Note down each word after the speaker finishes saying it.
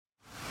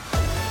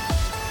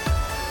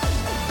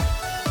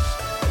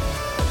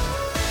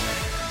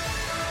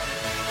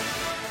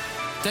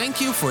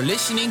Thank you for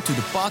listening to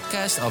the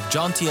podcast of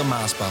John Thiel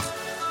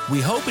Maasbach.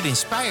 We hope it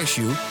inspires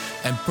you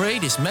and pray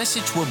this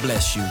message will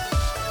bless you.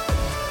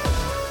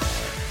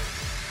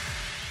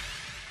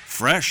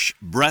 Fresh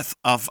breath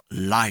of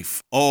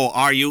life. Oh,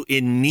 are you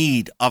in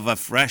need of a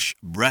fresh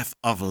breath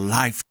of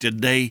life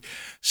today?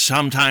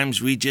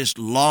 Sometimes we just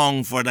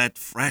long for that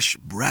fresh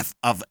breath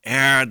of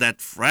air, that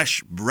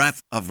fresh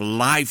breath of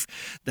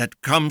life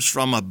that comes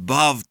from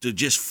above to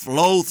just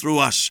flow through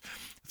us,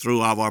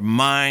 through our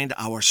mind,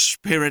 our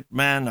spirit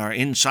man, our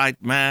inside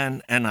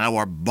man, and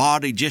our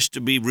body, just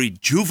to be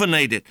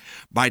rejuvenated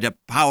by the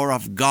power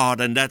of God.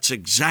 And that's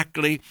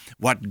exactly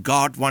what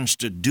God wants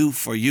to do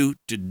for you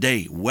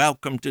today.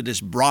 Welcome to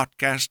this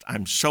broadcast.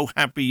 I'm so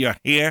happy you're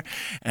here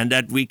and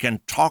that we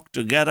can talk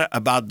together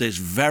about this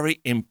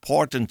very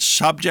important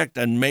subject,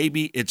 and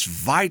maybe it's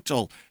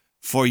vital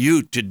for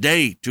you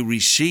today to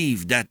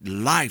receive that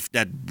life,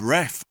 that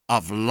breath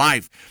of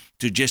life,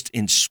 to just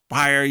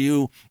inspire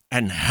you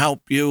and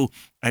help you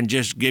and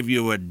just give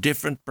you a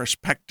different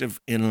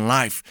perspective in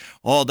life.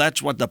 Oh,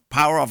 that's what the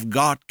power of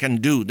God can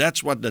do.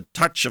 That's what the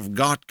touch of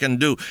God can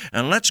do.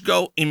 And let's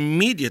go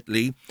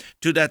immediately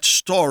to that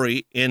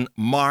story in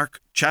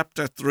Mark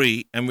chapter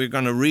 3, and we're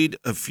going to read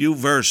a few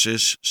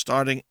verses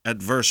starting at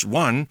verse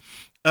 1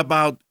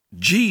 about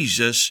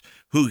Jesus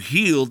who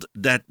healed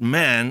that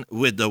man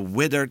with the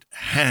withered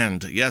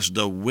hand. Yes,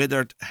 the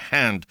withered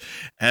hand.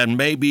 And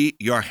maybe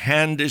your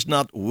hand is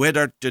not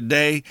withered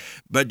today,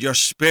 but your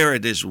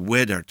spirit is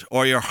withered,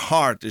 or your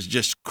heart is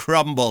just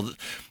crumbled.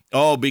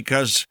 Oh,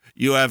 because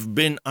you have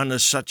been under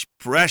such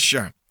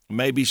pressure,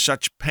 maybe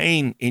such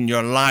pain in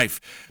your life,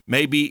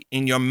 maybe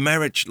in your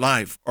marriage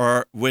life,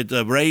 or with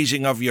the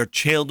raising of your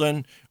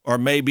children, or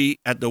maybe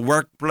at the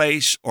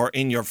workplace or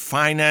in your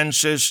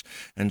finances,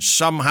 and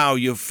somehow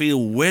you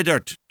feel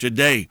withered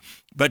today.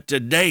 But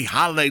today,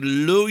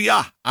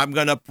 hallelujah, I'm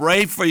going to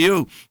pray for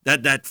you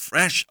that that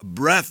fresh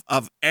breath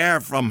of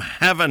air from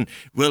heaven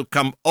will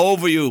come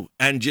over you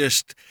and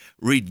just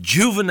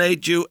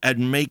rejuvenate you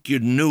and make you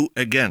new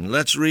again.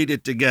 Let's read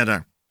it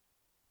together.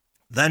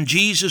 Then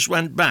Jesus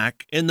went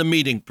back in the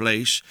meeting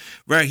place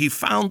where he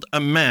found a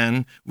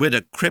man with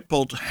a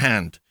crippled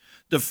hand.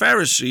 The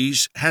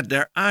Pharisees had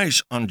their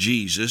eyes on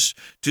Jesus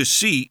to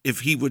see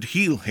if he would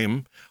heal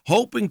him,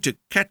 hoping to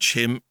catch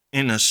him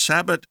in a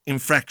Sabbath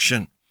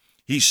infraction.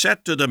 He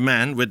said to the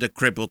man with the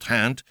crippled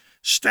hand,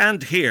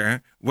 "Stand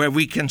here where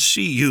we can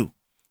see you."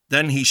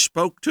 Then he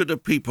spoke to the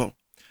people.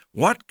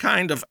 What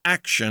kind of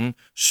action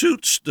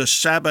suits the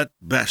Sabbath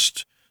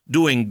best?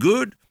 Doing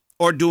good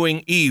or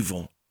doing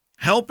evil?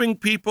 Helping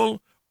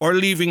people or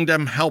leaving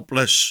them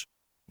helpless?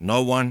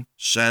 No one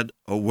said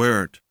a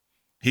word.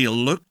 He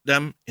looked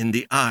them in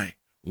the eye,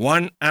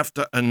 one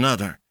after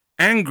another,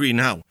 angry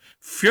now,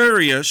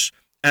 furious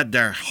at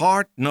their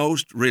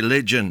hard-nosed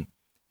religion.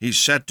 He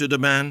said to the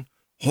man,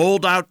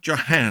 "Hold out your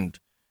hand."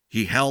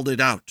 He held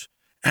it out,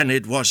 and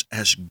it was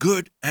as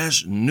good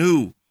as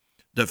new.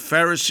 The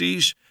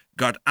Pharisees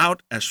got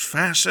out as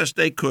fast as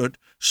they could,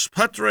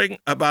 sputtering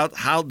about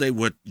how they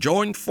would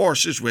join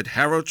forces with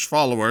Herod's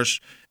followers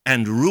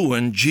and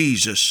ruin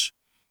Jesus.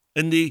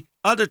 In the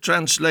other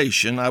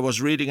translation, I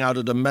was reading out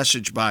of the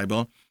Message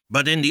Bible,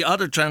 but in the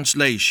other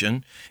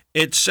translation,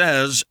 it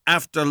says,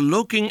 after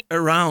looking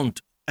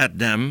around at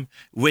them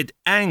with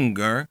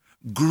anger,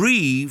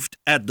 grieved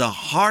at the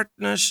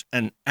hardness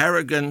and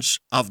arrogance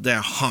of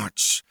their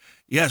hearts.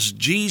 Yes,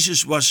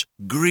 Jesus was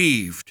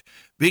grieved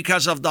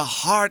because of the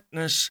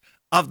hardness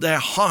of their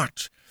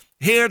heart.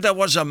 Here there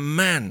was a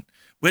man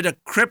with a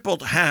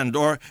crippled hand,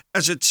 or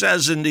as it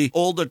says in the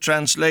older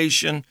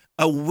translation,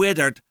 a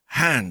withered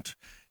hand.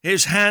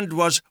 His hand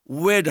was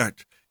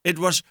withered. It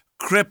was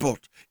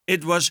crippled.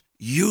 It was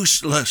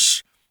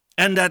useless.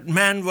 And that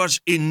man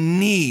was in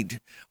need.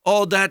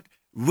 Oh, that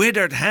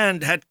withered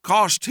hand had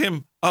cost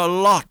him a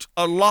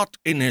lot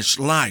in his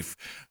life.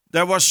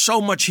 There was so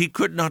much he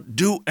could not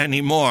do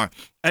anymore,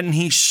 and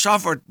he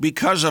suffered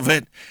because of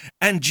it.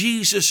 And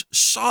Jesus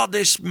saw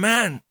this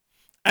man,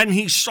 and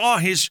he saw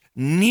his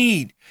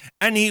need,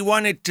 and he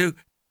wanted to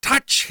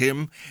touch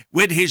him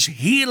with his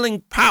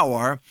healing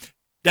power,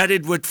 that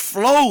it would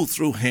flow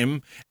through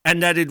him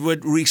and that it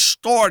would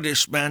restore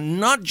this man,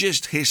 not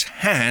just his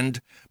hand,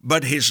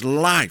 but his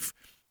life.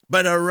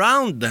 But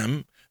around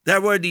them, there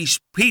were these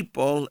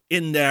people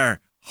in their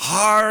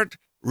hard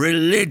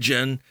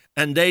religion,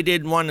 and they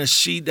didn't want to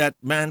see that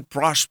man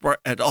prosper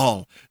at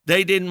all.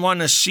 They didn't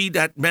want to see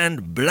that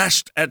man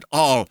blessed at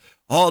all.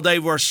 Oh, they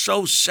were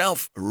so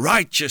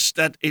self-righteous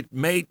that it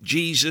made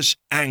Jesus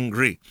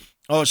angry.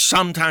 Oh,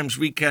 sometimes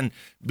we can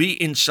be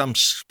in some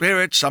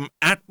spirit, some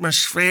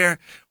atmosphere,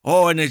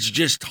 and it's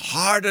just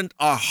hardened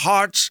our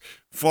hearts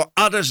for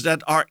others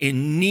that are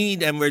in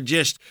need, and we're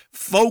just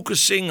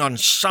focusing on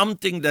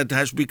something that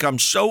has become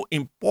so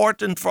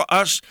important for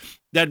us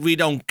that we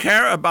don't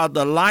care about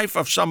the life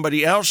of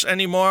somebody else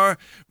anymore.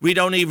 We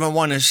don't even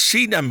want to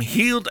see them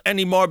healed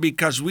anymore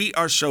because we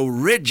are so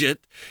rigid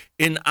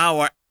in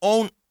our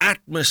own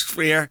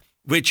atmosphere,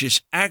 which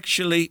is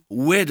actually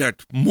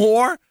withered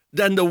more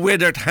than the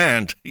withered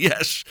hand.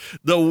 Yes,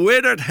 the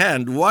withered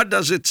hand. What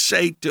does it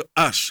say to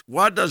us?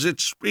 What does it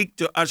speak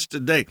to us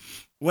today?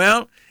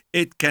 Well,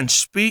 it can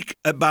speak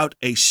about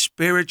a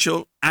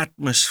spiritual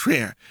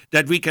atmosphere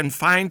that we can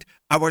find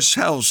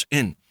ourselves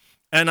in.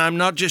 And I'm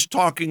not just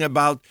talking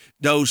about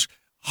those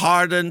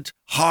hardened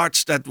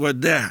hearts that were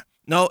there.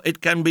 No, it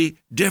can be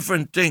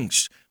different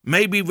things.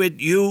 Maybe with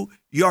you,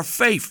 your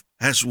faith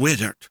has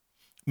withered.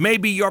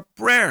 Maybe your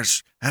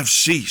prayers have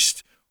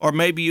ceased. Or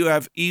maybe you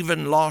have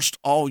even lost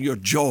all your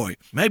joy.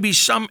 Maybe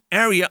some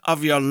area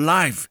of your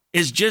life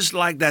is just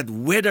like that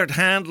withered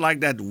hand, like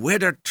that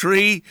withered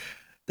tree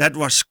that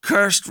was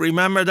cursed,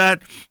 remember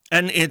that?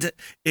 And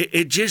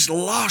it just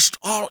lost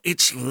all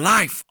its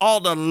life. All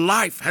the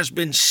life has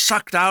been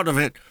sucked out of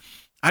it.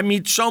 I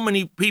meet so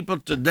many people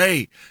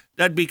today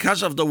that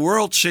because of the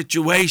world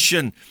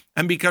situation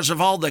and because of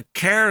all the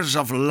cares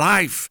of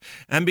life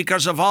and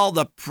because of all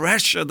the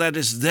pressure that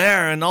is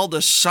there and all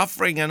the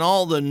suffering and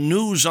all the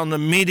news on the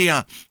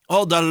media,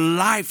 the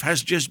life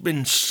has just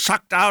been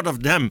sucked out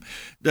of them.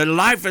 The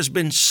life has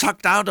been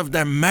sucked out of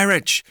their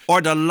marriage, or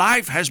the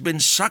life has been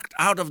sucked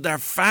out of their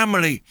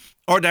family,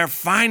 or their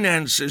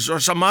finances, or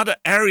some other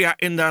area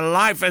in their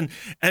life.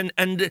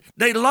 And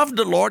they love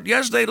the Lord.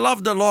 Yes, they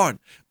love the Lord.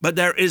 But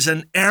there is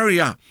an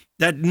area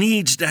that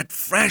needs that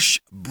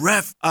fresh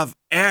breath of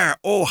air.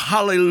 Oh,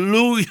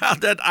 hallelujah,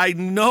 that I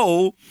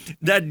know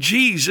that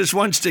Jesus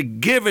wants to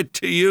give it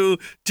to you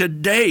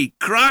today.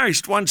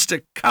 Christ wants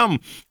to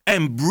come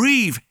and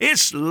breathe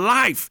his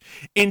life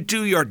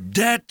into your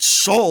dead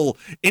soul,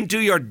 into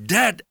your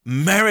dead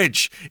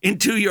marriage,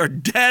 into your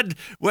dead,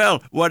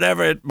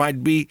 whatever it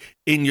might be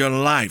in your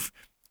life.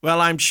 Well,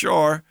 I'm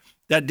sure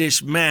that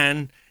this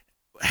man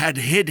had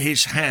hid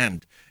his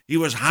hand. He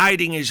was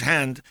hiding his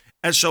hand,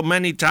 as so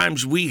many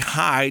times we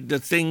hide the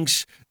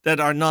things that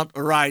are not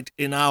right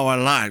in our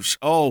lives.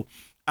 Oh,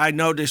 I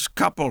know this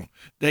couple.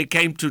 They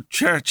came to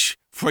church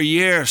for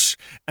years,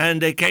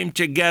 and they came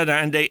together,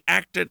 and they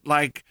acted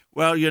like,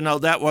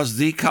 that was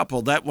the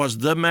couple. That was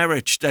the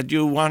marriage that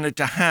you wanted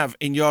to have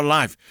in your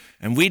life.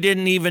 And we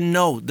didn't even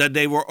know that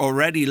they were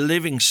already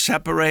living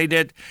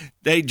separated.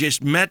 They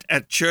just met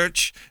at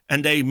church,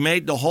 and they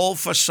made the whole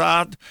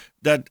facade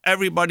that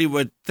everybody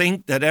would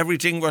think that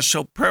everything was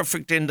so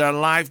perfect in their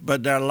life,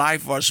 but their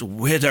life was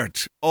withered.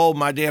 Oh,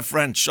 my dear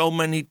friend, so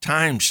many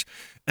times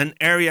an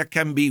area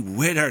can be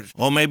withered.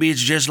 Or maybe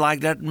it's just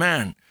like that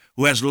man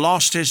who has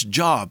lost his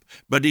job,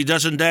 but he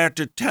doesn't dare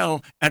to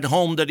tell at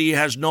home that he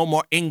has no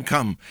more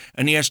income,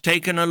 and he has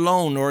taken a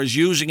loan or is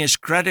using his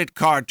credit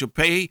card to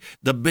pay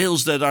the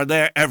bills that are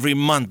there every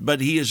month,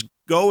 but he is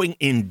going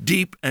in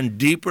deep and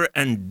deeper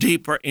and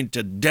deeper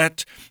into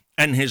debt,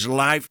 and his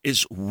life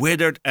is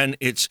withered, and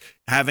it's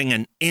having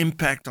an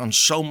impact on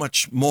so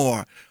much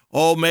more.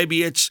 Oh,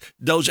 maybe it's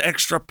those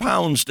extra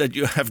pounds that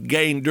you have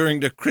gained during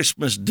the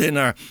Christmas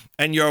dinner,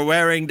 and you're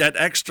wearing that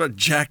extra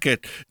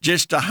jacket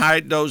just to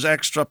hide those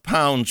extra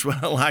pounds.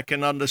 Well, I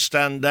can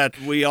understand that.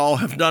 We all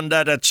have done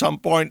that at some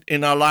point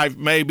in our life,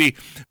 maybe.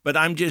 But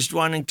I'm just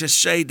wanting to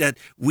say that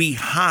we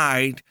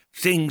hide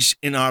things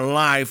in our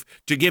life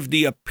to give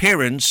the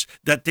appearance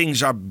that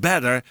things are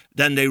better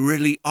than they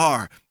really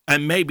are.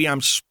 And maybe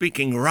I'm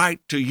speaking right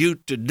to you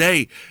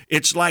today.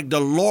 It's like the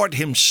Lord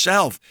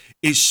himself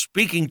is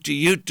speaking to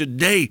you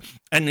today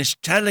and is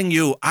telling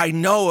you, I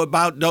know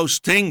about those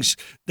things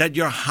that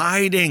you're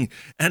hiding,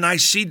 and I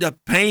see the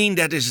pain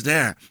that is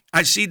there.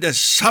 I see the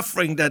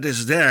suffering that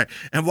is there.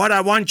 And what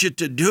I want you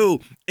to do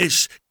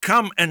is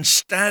come and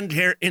stand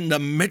here in the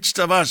midst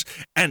of us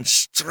and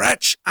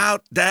stretch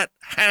out that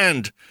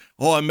hand.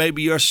 Or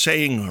maybe you're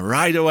saying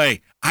right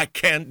away, I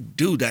can't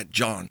do that,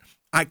 John.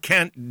 I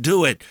can't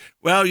do it.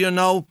 Well,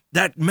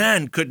 that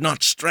man could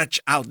not stretch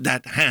out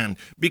that hand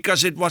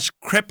because it was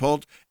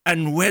crippled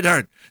and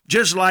withered.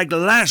 Just like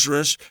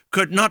Lazarus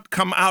could not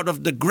come out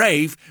of the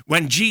grave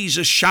when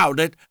Jesus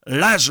shouted,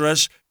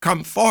 Lazarus,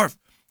 come forth.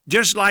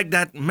 Just like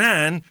that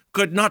man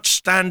could not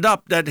stand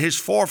up that his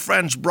 4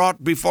 friends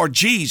brought before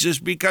Jesus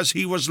because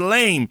he was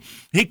lame.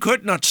 He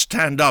could not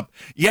stand up.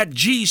 Yet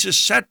Jesus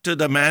said to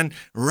the man,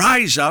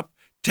 rise up,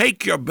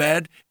 take your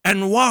bed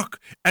and walk.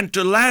 And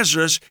to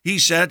Lazarus, he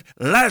said,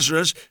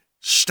 Lazarus,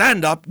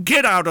 stand up,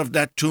 get out of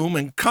that tomb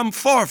and come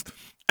forth.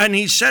 And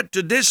he said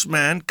to this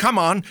man, come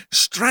on,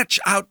 stretch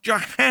out your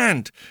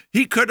hand.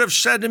 He could have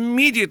said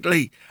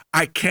immediately,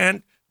 I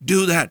can't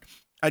do that.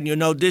 And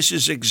this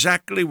is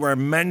exactly where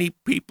many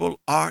people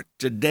are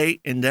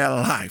today in their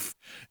life.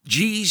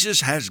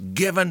 Jesus has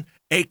given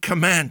a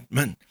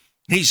commandment.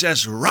 He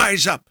says,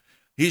 rise up.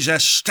 He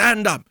says,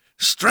 stand up.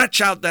 Stretch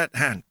out that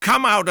hand.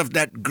 Come out of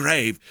that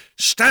grave.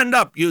 Stand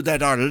up, you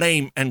that are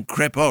lame and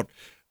crippled.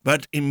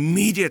 But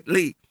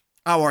immediately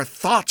our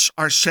thoughts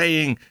are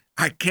saying,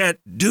 I can't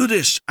do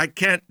this. I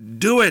can't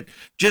do it.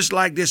 Just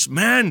like this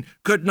man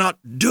could not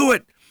do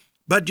it.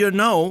 But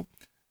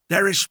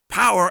there is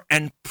power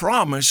and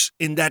promise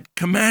in that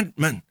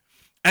commandment.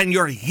 And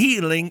your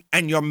healing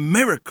and your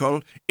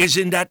miracle is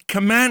in that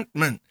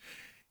commandment.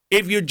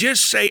 If you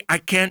just say, I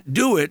can't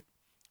do it,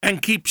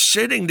 and keep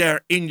sitting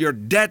there in your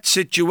dead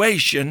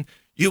situation,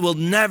 you will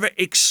never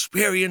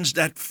experience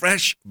that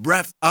fresh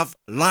breath of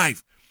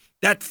life.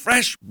 That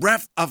fresh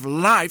breath of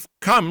life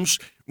comes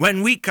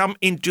when we come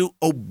into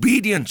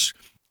obedience.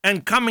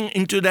 And coming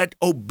into that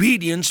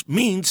obedience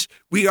means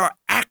we are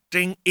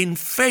acting in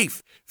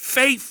faith.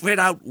 Faith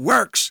without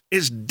works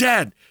is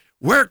dead.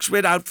 Works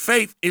without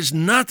faith is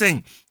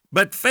nothing.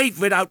 But faith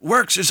without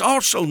works is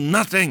also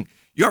nothing.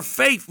 Your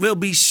faith will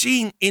be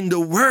seen in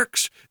the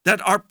works that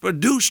are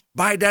produced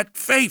by that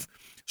faith.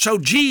 So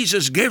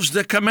Jesus gives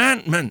the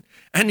commandment,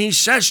 and he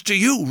says to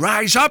you,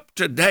 rise up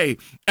today,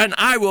 and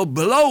I will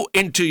blow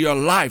into your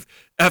life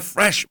a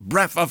fresh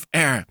breath of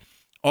air.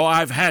 Oh,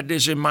 I've had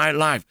this in my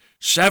life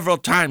several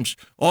times.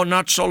 Oh,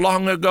 not so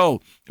long ago.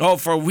 Oh,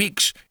 for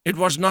weeks, it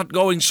was not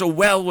going so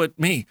well with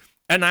me.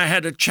 And I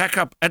had a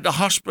checkup at the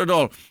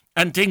hospital,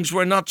 and things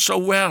were not so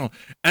well.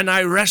 And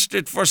I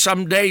rested for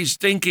some days,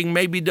 thinking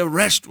maybe the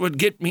rest would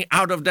get me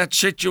out of that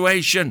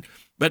situation.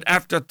 But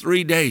after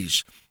 3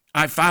 days,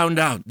 I found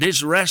out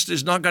this rest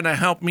is not going to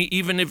help me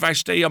even if I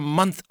stay a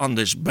month on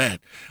this bed.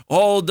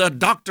 Oh, the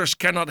doctors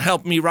cannot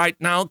help me right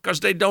now because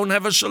they don't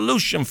have a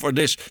solution for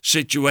this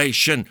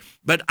situation.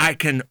 But I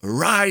can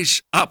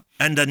rise up.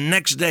 And the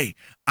next day,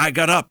 I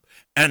got up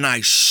and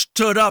I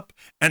stood up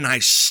and I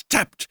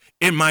stepped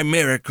in my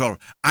miracle.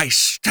 I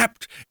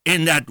stepped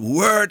in that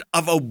word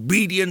of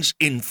obedience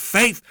in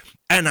faith.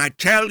 And I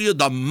tell you,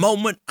 the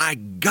moment I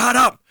got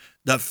up,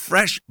 the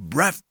fresh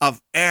breath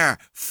of air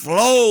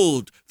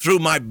flowed through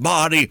my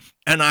body,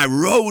 and I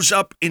rose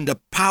up in the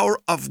power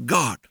of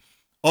God.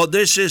 Oh,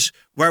 this is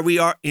where we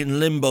are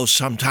in limbo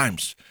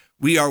sometimes.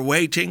 We are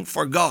waiting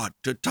for God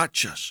to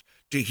touch us,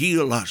 to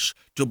heal us,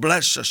 to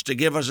bless us, to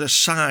give us a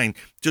sign,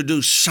 to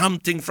do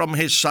something from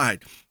his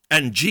side.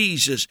 And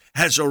Jesus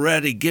has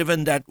already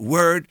given that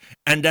word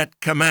and that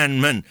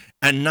commandment.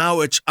 And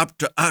now it's up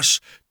to us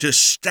to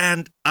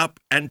stand up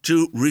and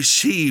to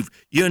receive.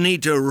 You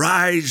need to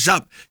rise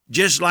up.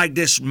 Just like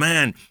this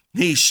man,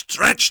 he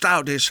stretched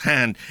out his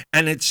hand,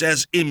 and it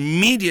says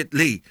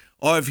immediately,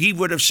 or if he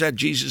would have said,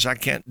 Jesus, I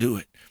can't do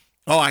it.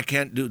 Oh, I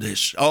can't do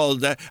this. Oh,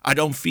 I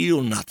don't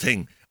feel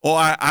nothing. Oh,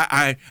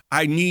 I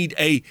need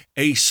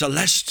a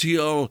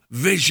celestial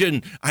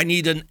vision. I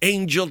need an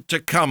angel to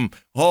come.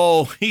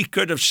 Oh, he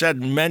could have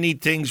said many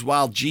things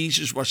while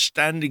Jesus was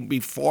standing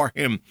before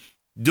him,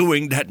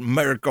 doing that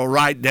miracle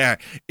right there,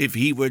 if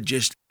he would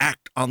just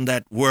act on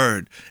that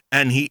word.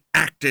 And he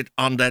acted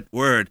on that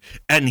word,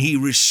 and he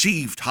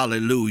received,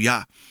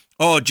 hallelujah.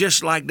 Oh,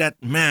 just like that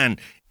man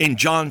in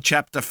John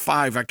chapter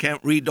 5. I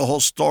can't read the whole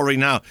story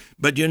now,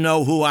 but you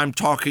know who I'm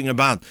talking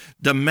about.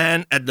 The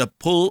man at the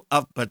pool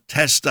of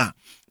Bethesda.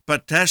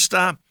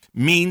 Bethesda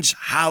means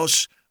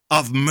house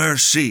of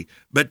mercy.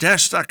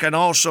 Bethesda can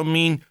also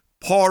mean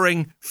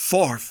pouring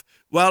forth.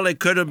 Well,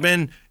 it could have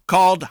been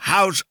called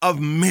house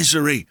of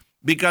misery,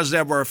 because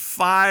there were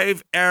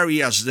 5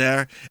 areas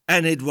there,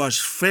 and it was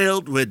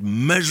filled with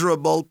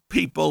miserable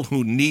people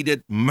who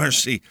needed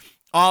mercy.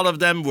 All of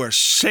them were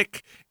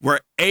sick,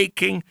 were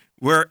aching,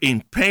 were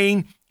in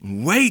pain,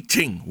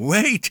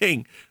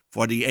 waiting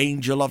for the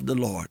angel of the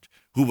Lord,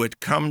 who would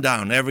come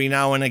down every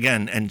now and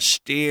again and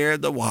stir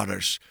the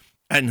waters.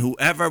 And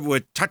whoever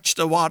would touch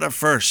the water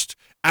first,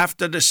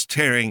 after the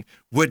stirring,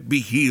 would be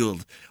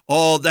healed.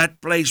 All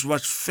that place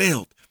was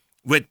filled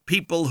with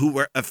people who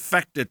were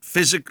affected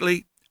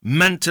physically,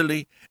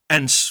 mentally,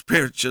 and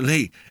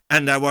spiritually.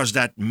 And there was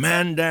that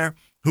man there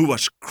who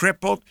was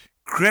crippled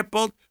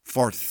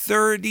for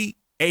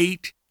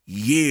 38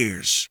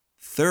 years.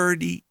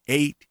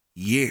 38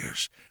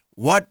 years.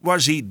 What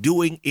was he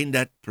doing in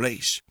that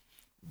place?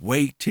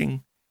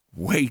 Waiting.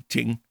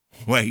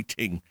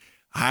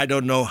 I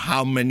don't know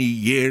how many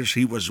years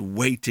he was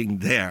waiting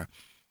there.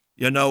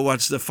 You know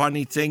what's the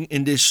funny thing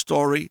in this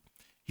story?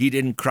 He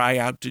didn't cry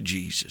out to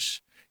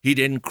Jesus. He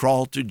didn't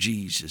crawl to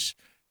Jesus.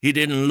 He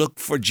didn't look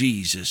for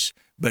Jesus,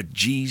 but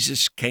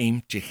Jesus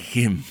came to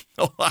him.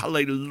 Oh,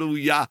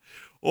 hallelujah.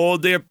 Oh,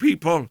 dear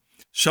people,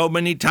 so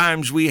many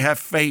times we have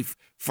faith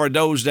for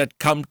those that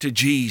come to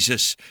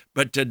Jesus.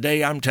 But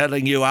today I'm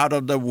telling you, out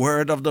of the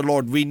word of the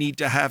Lord, we need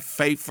to have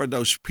faith for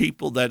those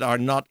people that are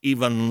not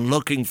even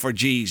looking for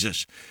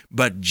Jesus.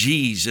 But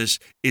Jesus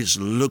is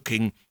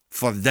looking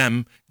for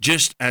them,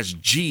 just as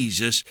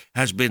Jesus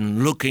has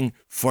been looking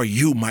for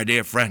you, my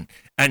dear friend.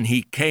 And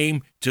he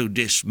came to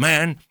this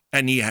man,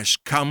 and he has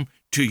come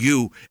to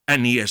you,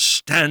 and he is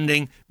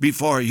standing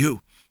before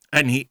you.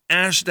 And he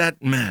asked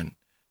that man,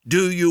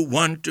 do you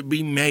want to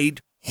be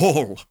made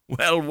whole?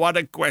 Well, what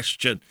a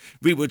question.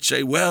 We would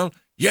say, well,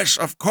 yes,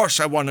 of course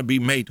I want to be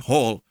made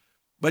whole.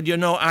 But you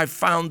know, I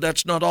found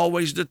that's not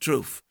always the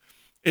truth.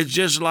 It's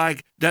just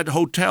like that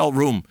hotel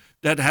room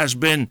that has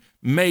been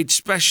made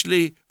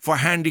specially for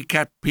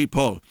handicapped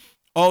people.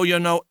 Oh, you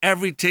know,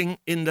 everything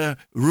in the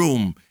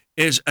room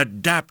is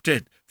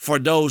adapted for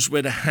those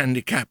with a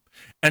handicap.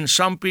 And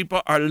some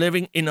people are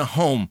living in a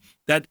home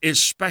that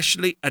is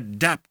specially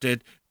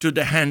adapted to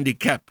the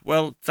handicapped.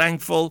 Well,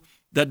 thankful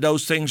that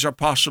those things are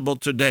possible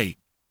today.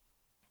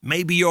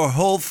 Maybe your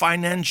whole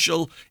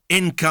financial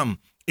income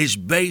is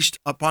based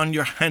upon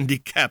your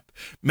handicap.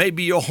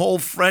 Maybe your whole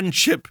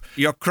friendship,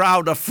 your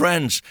crowd of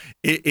friends,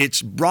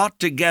 it's brought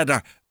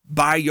together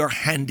by your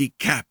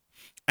handicap.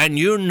 And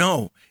you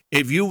know,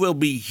 if you will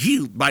be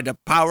healed by the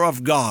power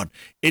of God,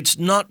 it's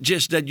not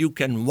just that you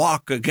can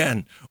walk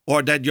again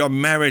or that your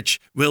marriage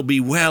will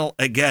be well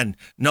again.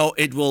 No,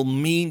 it will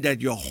mean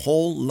that your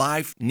whole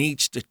life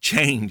needs to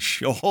change.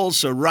 Your whole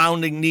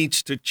surrounding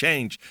needs to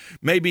change.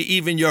 Maybe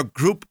even your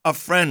group of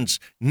friends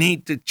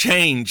need to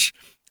change.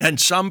 And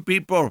some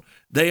people,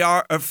 they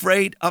are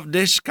afraid of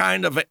this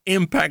kind of an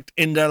impact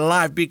in their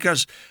life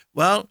because,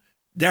 well,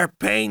 their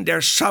pain,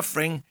 their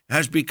suffering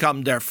has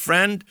become their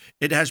friend.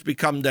 It has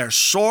become their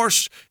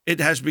source. It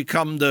has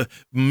become the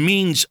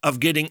means of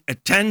getting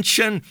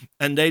attention,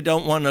 and they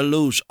don't want to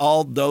lose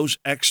all those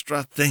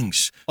extra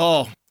things.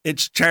 Oh,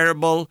 it's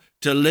terrible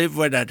to live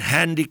with that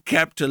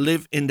handicap, to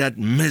live in that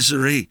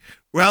misery.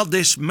 Well,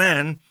 this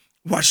man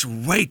was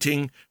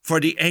waiting for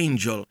the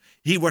angel.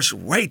 He was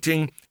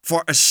waiting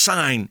for a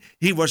sign.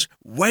 He was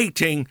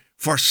waiting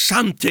for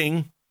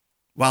something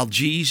while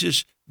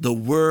Jesus, the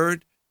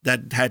Word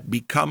that had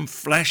become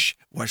flesh,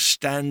 was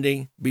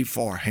standing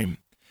before him.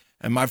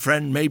 And my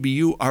friend, maybe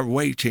you are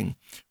waiting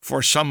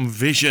for some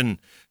vision,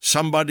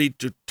 somebody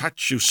to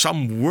touch you,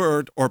 some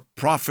word or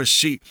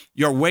prophecy.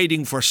 You're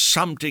waiting for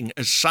something,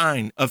 a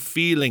sign, a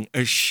feeling,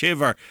 a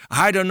shiver.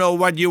 I don't know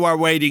what you are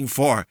waiting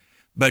for,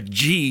 but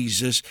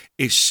Jesus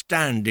is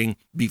standing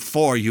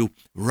before you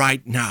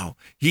right now.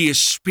 He is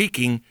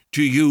speaking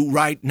to you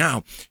right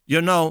now.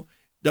 You know,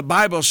 the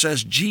Bible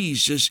says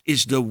Jesus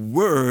is the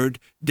Word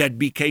that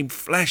became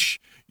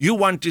flesh. You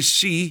want to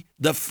see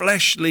the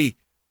fleshly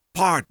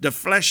part, the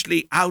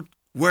fleshly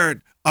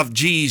outward of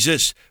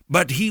Jesus,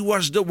 but he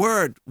was the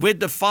Word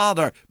with the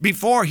Father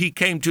before he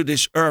came to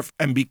this earth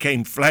and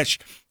became flesh,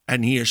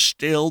 and he is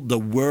still the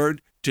Word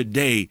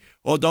today.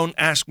 Oh, don't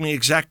ask me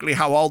exactly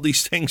how all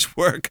these things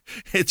work.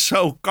 It's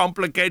so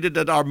complicated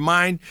that our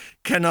mind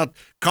cannot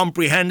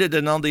comprehend it,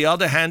 and on the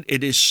other hand,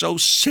 it is so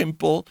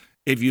simple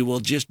if you will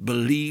just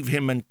believe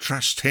him and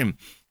trust him.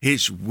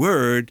 His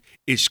Word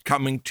is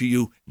coming to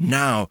you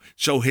now.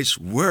 So his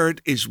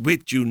Word is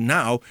with you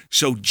now.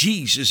 So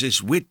Jesus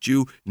is with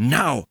you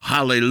now.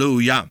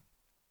 Hallelujah.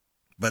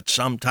 But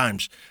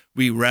sometimes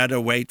we rather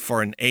wait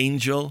for an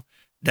angel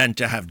than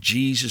to have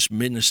Jesus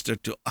minister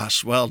to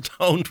us. Well,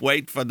 don't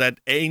wait for that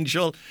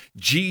angel.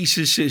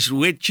 Jesus is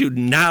with you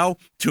now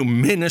to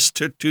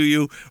minister to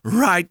you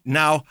right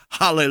now.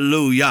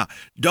 Hallelujah.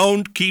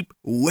 Don't keep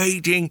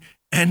waiting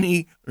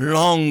any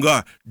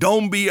longer.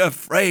 Don't be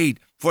afraid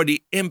for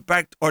the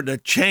impact or the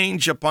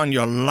change upon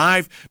your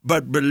life,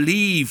 but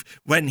believe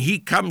when he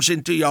comes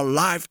into your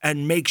life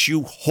and makes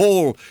you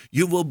whole,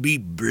 you will be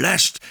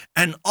blessed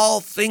and all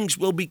things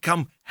will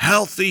become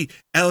healthy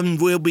and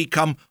will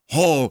become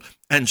whole.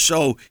 And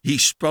so he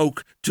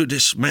spoke to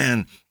this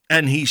man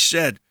and he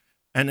said,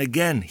 and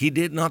again, he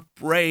did not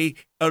pray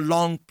a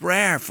long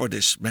prayer for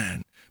this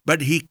man,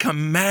 but he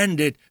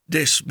commanded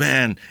this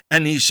man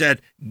and he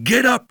said,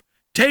 get up,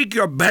 take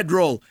your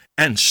bedroll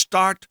and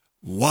start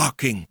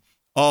walking.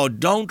 Oh,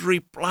 don't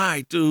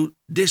reply to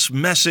this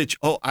message.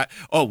 Well,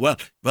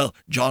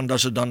 John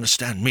doesn't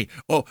understand me.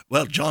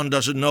 Well, John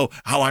doesn't know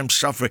how I'm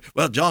suffering.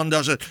 Well,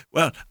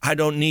 I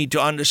don't need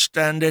to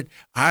understand it.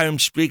 I am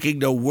speaking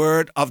the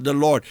word of the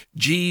Lord.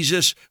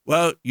 Jesus,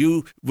 well,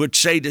 you would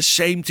say the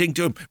same thing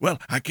to him. Well,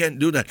 I can't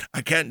do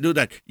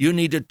that. You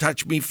need to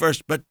touch me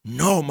first. But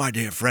no, my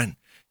dear friend,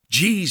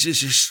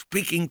 Jesus is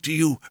speaking to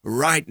you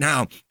right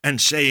now and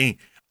saying,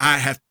 I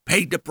have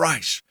paid the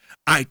price.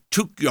 I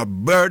took your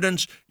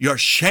burdens, your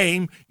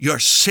shame, your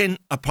sin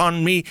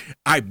upon me.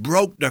 I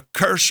broke the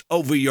curse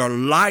over your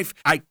life.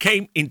 I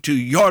came into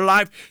your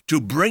life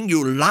to bring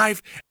you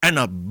life and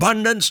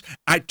abundance.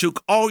 I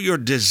took all your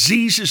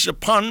diseases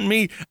upon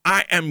me.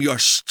 I am your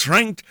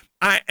strength.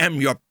 I am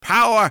your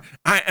power.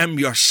 I am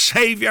your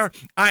Savior.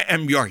 I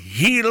am your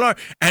healer.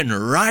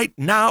 And right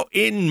now,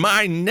 in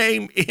my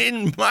name,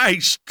 in my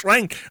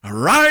strength,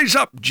 rise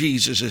up,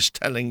 Jesus is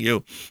telling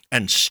you,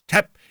 and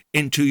step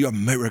into your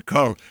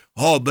miracle.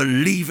 Oh,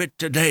 believe it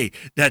today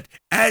that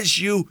as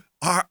you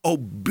are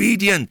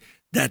obedient,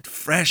 that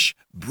fresh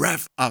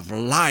breath of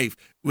life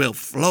will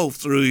flow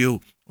through you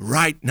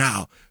right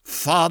now.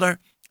 Father,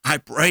 I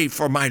pray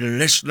for my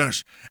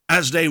listeners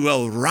as they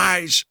will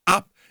rise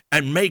up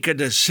and make a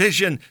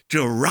decision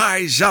to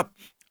rise up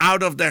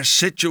out of their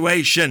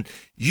situation.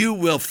 You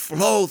will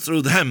flow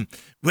through them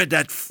with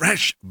that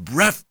fresh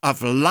breath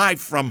of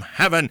life from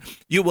heaven.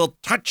 You will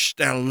touch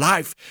their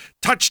life,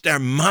 touch their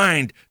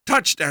mind,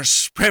 touch their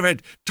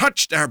spirit,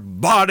 touch their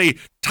body,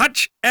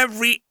 touch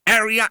every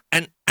area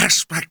and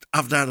aspect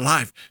of their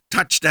life.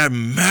 Touch their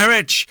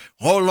marriage.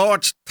 Oh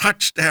Lord,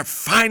 touch their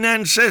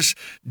finances.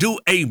 Do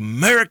a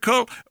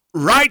miracle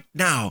right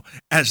now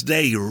as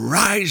they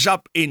rise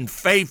up in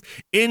faith,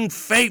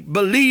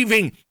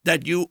 believing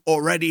that you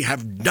already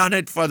have done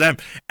it for them.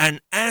 And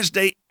as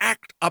they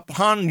act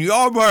upon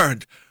your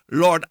word,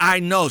 Lord, I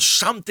know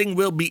something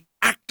will be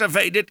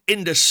activated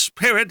in the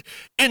spirit,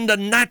 in the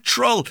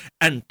natural,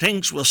 and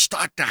things will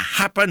start to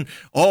happen.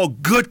 Oh,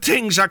 good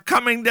things are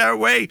coming their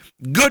way.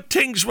 Good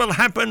things will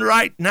happen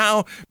right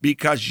now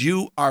because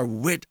you are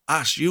with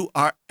us. You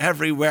are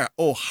everywhere.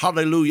 Oh,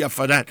 hallelujah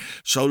for that.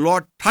 So,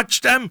 Lord,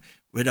 touch them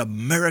with a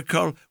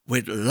miracle,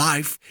 with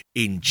life.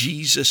 In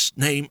Jesus'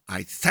 name,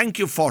 I thank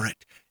you for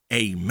it.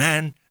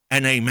 Amen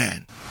and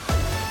amen.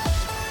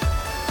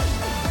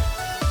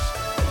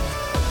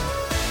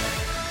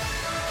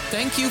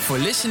 Thank you for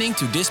listening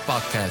to this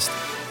podcast.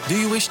 Do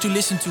you wish to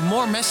listen to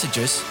more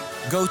messages?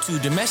 Go to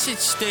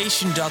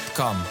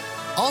themessagestation.com.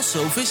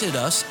 Also visit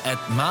us at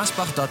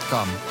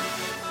maasbach.com.